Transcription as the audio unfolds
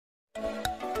What's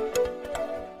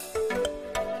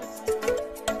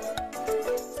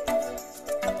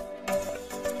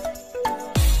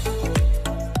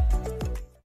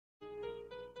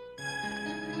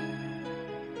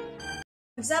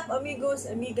up,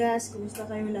 amigos, amigas? Kumusta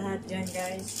kayong lahat dyan,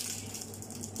 guys?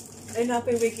 And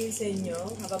happy weekend sa inyo.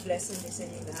 Have a blessed day sa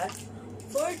inyo lahat.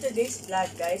 For today's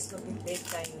vlog, guys, mag-bake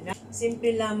tayo na.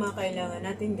 Simple lamang kailangan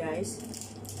natin, guys.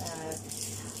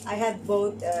 I had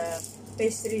bought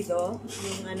pastry dough.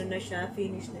 Yung ano na siya,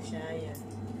 finish na siya. Ayan.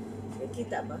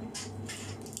 Kita ba?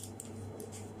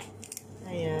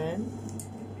 Ayan.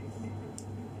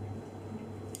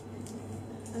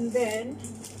 And then,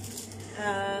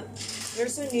 we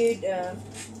also need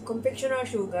confectioner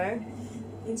sugar.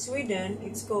 In Sweden,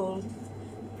 it's called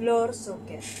Croissant.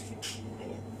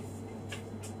 Ayan.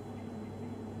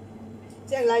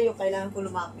 Kasi ang layo, kailangan ko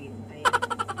lumapit. Ayan.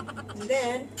 And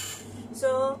then,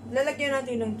 so, lalagyan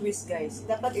natin ng twist, guys.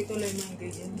 Dapat ito lang yung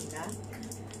ingredient nila.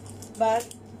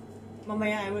 But,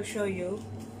 mamaya I will show you.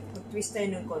 Mag-twist tayo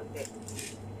ng konti.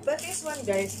 But this one,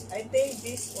 guys, I think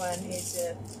this one is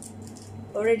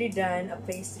already done a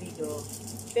pastry dough.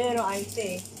 Pero I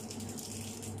think,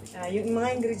 yung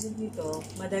mga ingredients nito,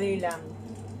 madali lang.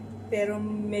 Pero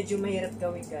medyo mahirap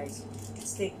gawin, guys.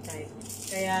 It's take time.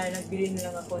 Kaya nagbili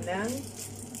na lang ako ng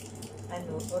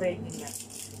already na.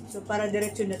 So, para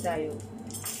diretso na tayo.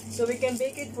 So, we can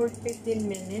bake it for 15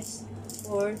 minutes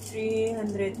or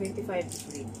 325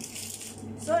 degrees.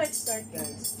 So, let's start,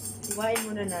 guys. Iwain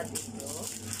muna natin ito.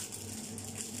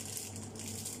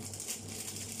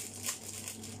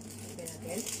 Okay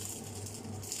natin.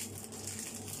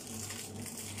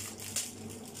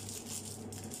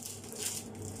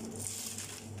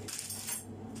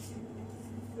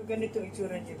 So, ganito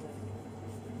itsura niya ba?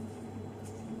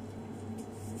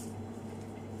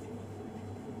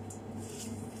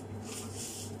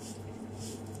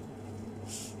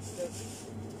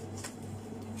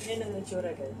 So, yan ang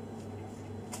itsura, guys.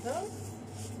 So,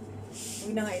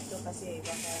 huwag na nga ito kasi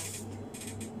baka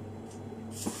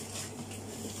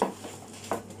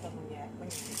ito mangyari.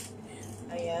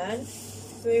 Ayan.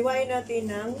 So, iwain natin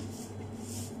ng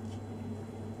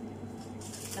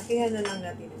lakihan na lang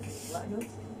natin ng iwa, no?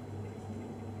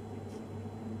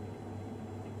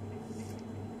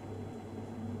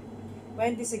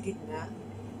 Iwain din sa gitna.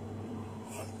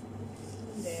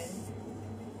 And then,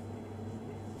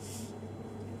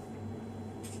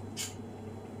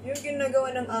 yung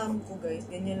ginagawa ng amo ko, guys,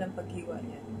 ganyan lang paghiwa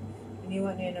niya.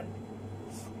 Iniwa niya ng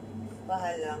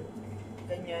pahalang.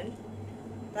 Ganyan.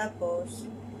 Tapos,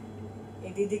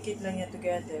 ididikit lang niya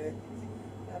together.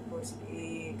 Tapos,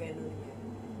 i-ganon niya.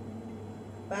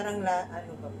 Parang,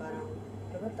 ano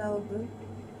ba tawag doon?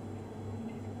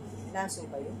 Laso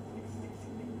ba yun?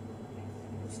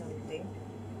 Or something.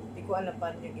 Hindi ko alam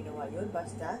paano niya ginawa yun.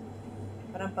 Basta,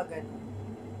 parang pag ganon.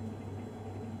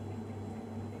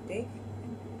 Okay?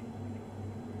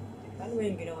 Ano ba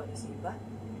yung ginawa niya sa iba?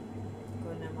 Hindi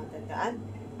ko na matandaan.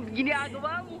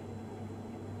 Ginagawa mo?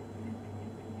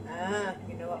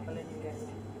 Ginawa pala niya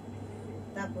gano'n.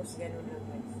 Tapos gano'n lang,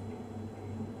 guys.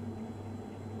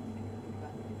 Diba?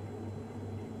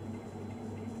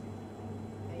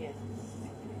 Ayan.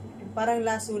 Yung parang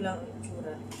laso lang ang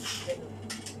itsura. Gano'n.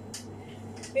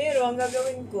 Pero ang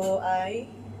gagawin ko ay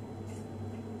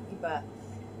iba.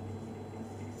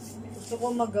 Gusto ko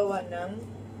magawa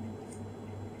ng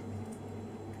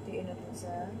tiin natin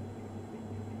sa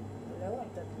dalawa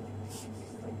at tatlo.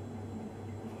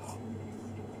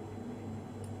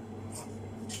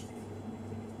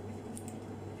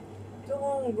 So,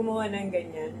 kung gumawa ng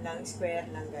ganyan, lang square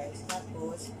lang, guys.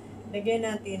 Tapos, lagyan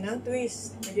natin ng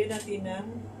twist. Lagyan natin ng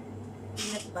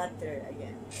peanut butter.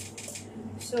 Ayan.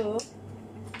 So,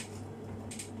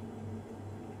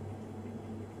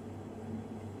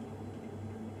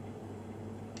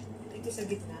 ito sa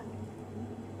gitna.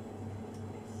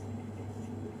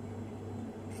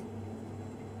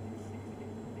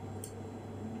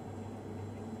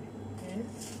 Ayan.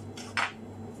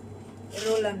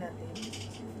 I-roll lang natin.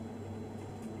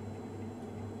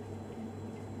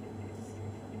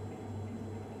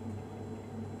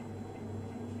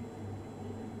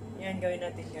 Yan, gawin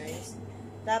natin, guys.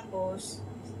 Tapos,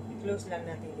 close lang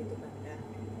natin dito banda.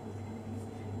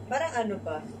 Parang ano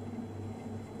ba?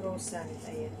 Croissant.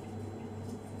 Ayan.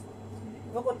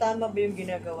 Huwag ko tama ba yung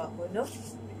ginagawa ko, no?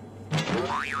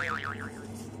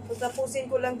 So, tapusin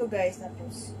ko lang to, guys.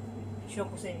 Tapos, show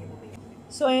ko sa inyo mamaya.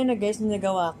 So, ayan na, guys,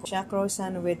 nagawa ko siya.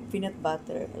 Croissant with peanut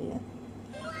butter. Ayan.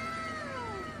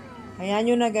 Hayaan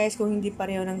nyo na, guys, kung hindi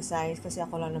pareho ng size kasi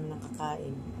ako lang naman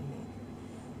nakakain. Ayan.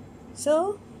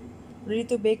 So, ready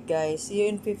to bake, guys. See you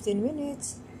in 15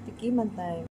 minutes. Tikiman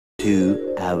time.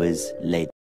 2 hours later.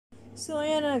 So,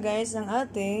 ayan na guys, ang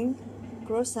ating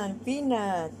croissant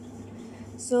peanut.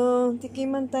 So,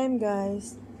 tikiman time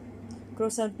guys.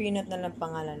 Croissant peanut na lang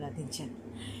pangalan natin dyan.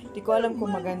 Hindi ko alam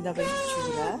kung maganda ba yung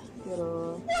itsura, pero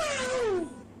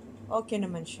okay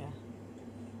naman siya.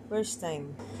 First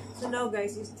time. So now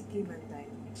guys, is tikiman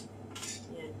time.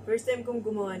 Yan. First time kong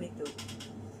gumawa nito.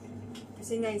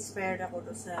 Kasi nga inspired ako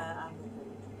to sa amo ko.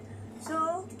 So,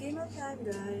 tikiman time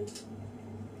guys.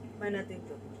 Man natin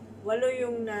to. 8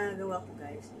 yung nagawa ko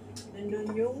guys.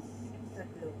 Nandun yung 3.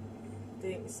 Ito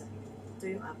yung 1. Ito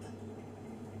yung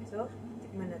 4. So,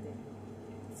 tikman natin.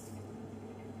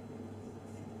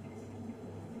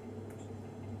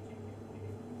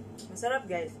 Masarap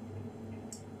guys.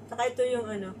 Saka ito yung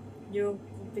yung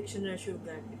confectioner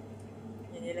sugar.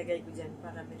 Yan, nilagay ko dyan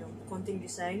para mayroong konting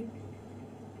design.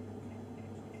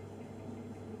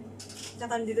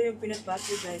 Saka dito yung peanut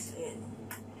butter guys. Ayan.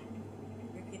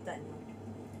 Nakikita nyo.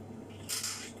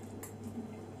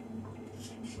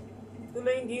 Ito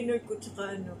lang yung dinner ko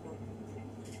tsaka ko.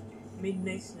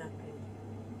 Midnight snack.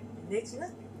 Midnight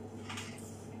snack?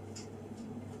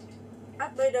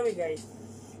 At by the way guys,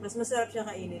 mas masarap siya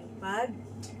kainin pag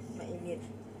mainit.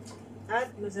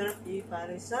 At masarap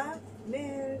para sa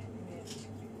milk.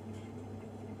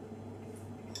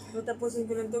 So, tapusin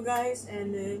ko lang to guys.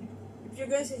 And if you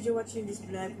guys enjoy watching this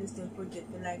vlog, please don't forget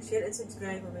to like, share, and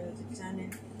subscribe on my YouTube channel.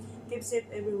 Keep safe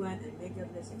everyone and big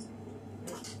blessings.